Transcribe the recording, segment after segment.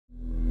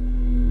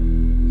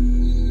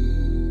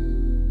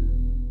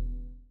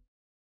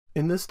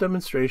this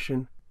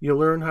demonstration, you'll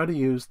learn how to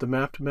use the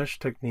mapped mesh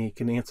technique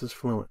in ANSYS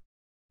Fluent.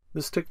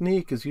 This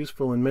technique is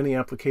useful in many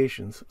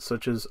applications,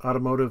 such as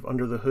automotive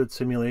under-the-hood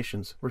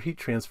simulations, where heat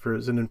transfer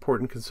is an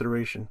important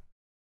consideration.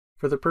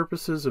 For the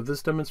purposes of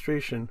this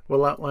demonstration,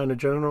 we'll outline a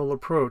general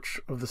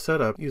approach of the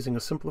setup using a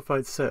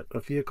simplified set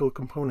of vehicle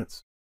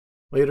components.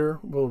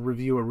 Later, we'll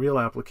review a real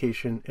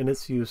application and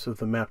its use of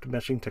the mapped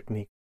meshing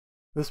technique.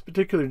 This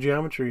particular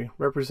geometry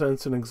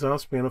represents an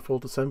exhaust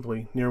manifold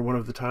assembly near one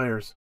of the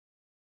tires.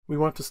 We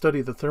want to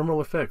study the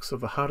thermal effects of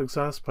the hot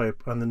exhaust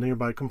pipe on the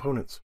nearby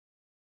components.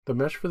 The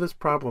mesh for this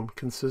problem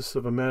consists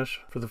of a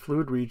mesh for the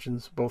fluid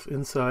regions both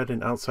inside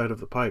and outside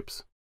of the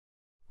pipes.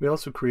 We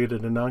also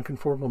created a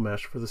non-conformal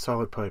mesh for the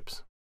solid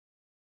pipes.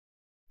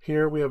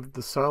 Here we have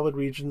the solid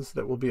regions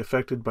that will be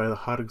affected by the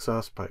hot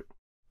exhaust pipe,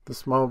 the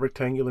small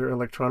rectangular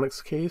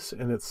electronics case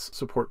and its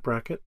support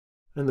bracket,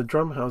 and the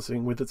drum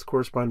housing with its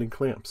corresponding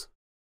clamps.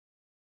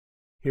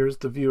 Here's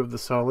the view of the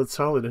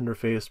solid-solid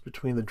interface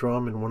between the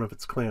drum and one of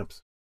its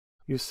clamps.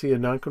 You see a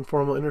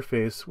non-conformal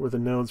interface where the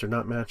nodes are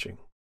not matching.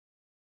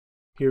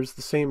 Here's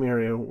the same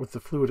area with the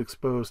fluid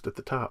exposed at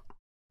the top.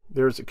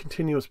 There is a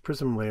continuous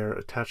prism layer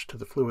attached to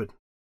the fluid.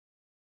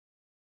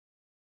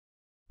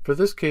 For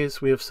this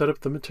case, we have set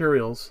up the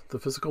materials, the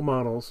physical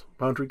models,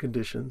 boundary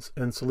conditions,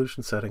 and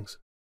solution settings.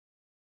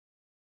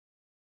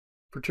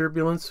 For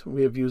turbulence,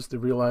 we have used the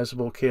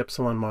realizable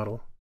K-epsilon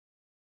model.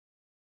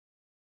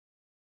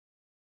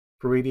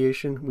 For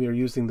radiation, we are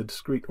using the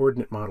discrete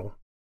ordinate model.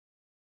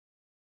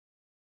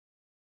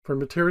 For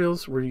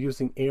materials, we're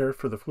using air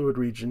for the fluid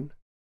region,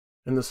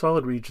 and the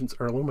solid regions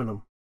are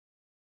aluminum.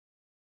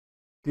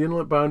 The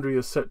inlet boundary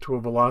is set to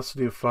a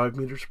velocity of 5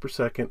 meters per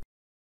second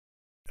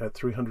at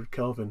 300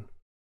 Kelvin.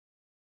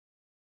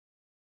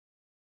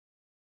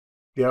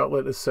 The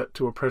outlet is set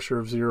to a pressure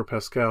of 0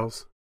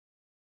 pascals.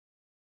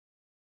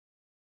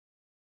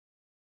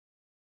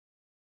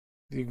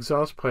 The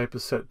exhaust pipe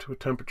is set to a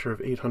temperature of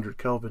 800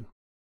 Kelvin.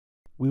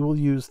 We will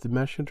use the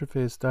Mesh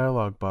Interface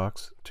dialog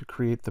box to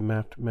create the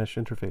mapped mesh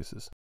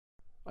interfaces.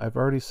 I've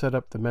already set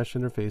up the mesh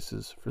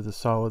interfaces for the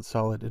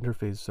solid-solid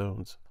interface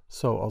zones,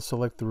 so I'll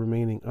select the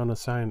remaining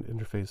unassigned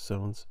interface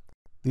zones.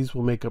 These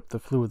will make up the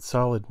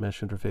fluid-solid mesh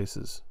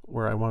interfaces,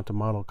 where I want to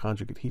model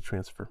conjugate heat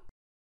transfer.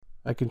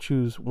 I can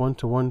choose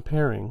one-to-one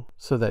pairing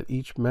so that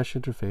each mesh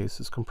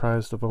interface is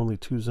comprised of only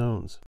 2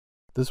 zones.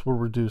 This will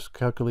reduce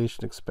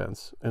calculation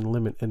expense and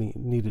limit any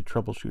needed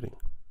troubleshooting.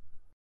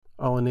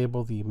 I'll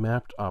enable the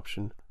mapped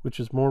option, which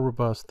is more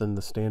robust than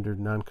the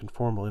standard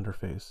non-conformal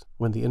interface,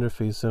 when the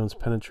interface zones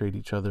penetrate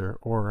each other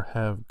or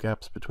have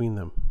gaps between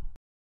them.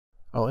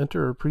 I'll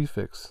enter a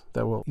prefix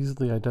that will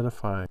easily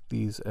identify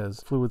these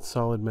as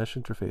fluid-solid mesh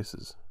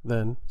interfaces,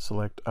 then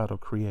select Auto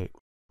Create.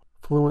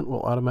 Fluent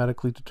will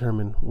automatically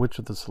determine which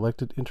of the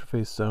selected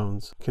interface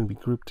zones can be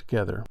grouped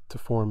together to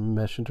form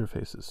mesh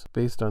interfaces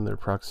based on their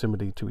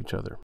proximity to each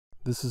other.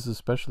 This is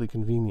especially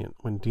convenient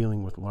when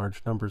dealing with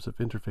large numbers of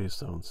interface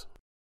zones.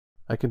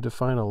 I can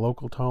define a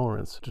local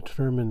tolerance to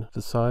determine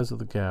the size of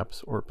the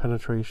gaps or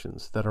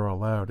penetrations that are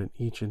allowed in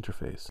each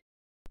interface.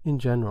 In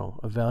general,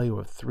 a value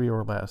of 3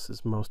 or less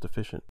is most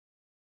efficient.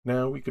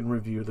 Now we can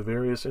review the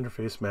various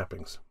interface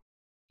mappings.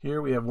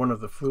 Here we have one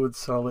of the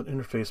fluid-solid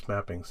interface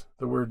mappings.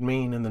 The word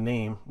main in the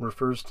name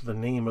refers to the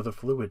name of the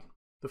fluid.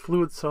 The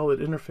fluid-solid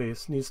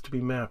interface needs to be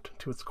mapped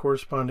to its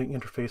corresponding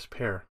interface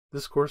pair.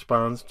 This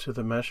corresponds to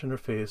the mesh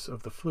interface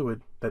of the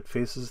fluid that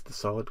faces the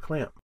solid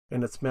clamp,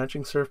 and its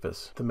matching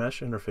surface, the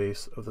mesh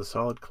interface of the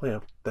solid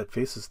clamp that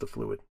faces the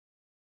fluid.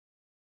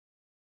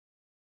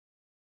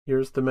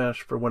 Here's the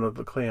mesh for one of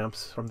the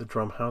clamps from the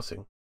drum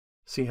housing.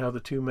 See how the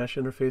 2 mesh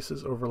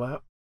interfaces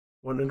overlap?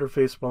 One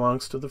interface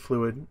belongs to the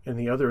fluid, and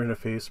the other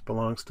interface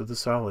belongs to the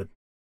solid.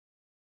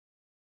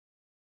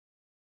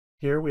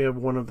 Here we have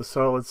one of the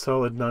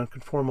solid-solid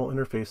non-conformal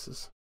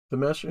interfaces. The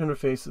mesh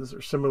interfaces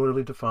are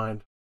similarly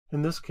defined.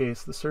 In this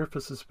case, the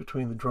surface is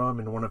between the drum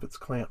and one of its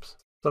clamps.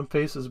 Some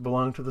faces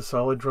belong to the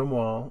solid drum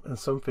wall, and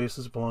some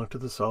faces belong to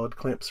the solid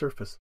clamp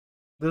surface.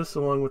 This,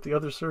 along with the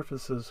other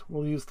surfaces,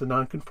 will use the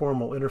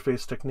non-conformal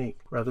interface technique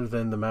rather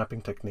than the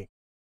mapping technique.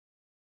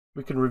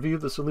 We can review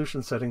the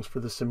solution settings for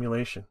the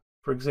simulation.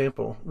 For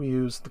example, we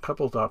use the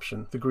coupled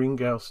option, the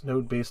Green-Gauss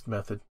node-based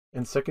method,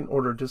 and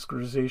second-order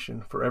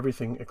discretization for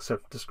everything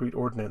except discrete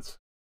ordinates.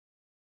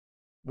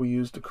 We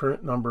used a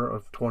current number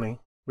of 20.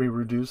 We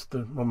reduced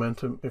the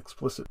momentum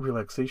explicit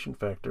relaxation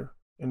factor,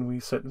 and we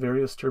set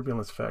various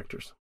turbulence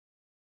factors.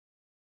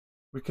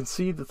 We can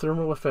see the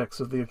thermal effects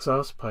of the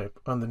exhaust pipe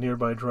on the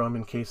nearby drum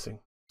and casing.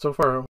 So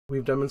far,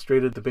 we've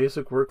demonstrated the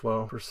basic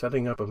workflow for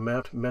setting up a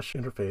mapped mesh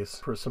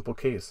interface for a simple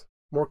case.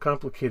 More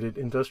complicated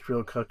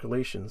industrial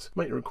calculations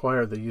might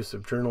require the use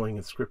of journaling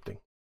and scripting.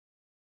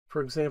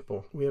 For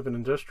example, we have an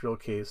industrial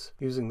case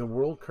using the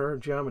world car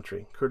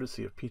geometry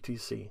courtesy of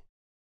PTC.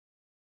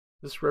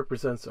 This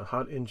represents a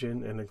hot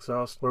engine and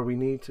exhaust where we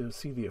need to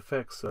see the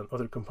effects on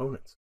other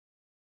components.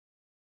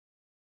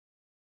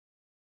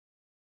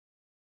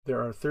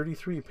 There are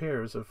 33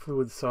 pairs of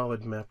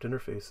fluid-solid mapped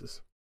interfaces.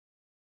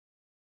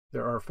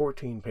 There are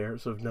 14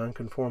 pairs of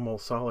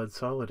non-conformal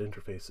solid-solid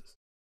interfaces.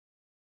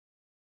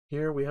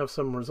 Here we have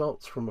some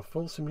results from a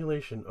full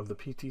simulation of the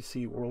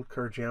PTC world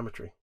car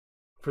geometry.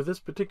 For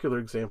this particular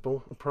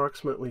example,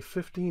 approximately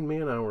 15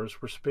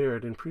 man-hours were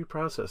spared in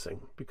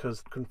pre-processing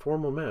because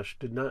conformal mesh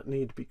did not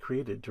need to be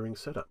created during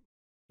setup.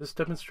 This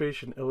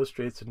demonstration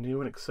illustrates a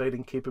new and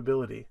exciting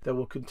capability that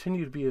will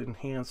continue to be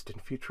enhanced in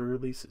future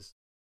releases,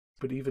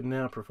 but even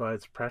now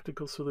provides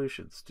practical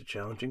solutions to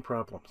challenging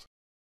problems.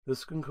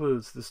 This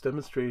concludes this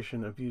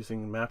demonstration of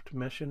using mapped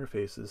mesh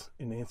interfaces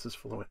in ANSYS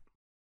Fluent.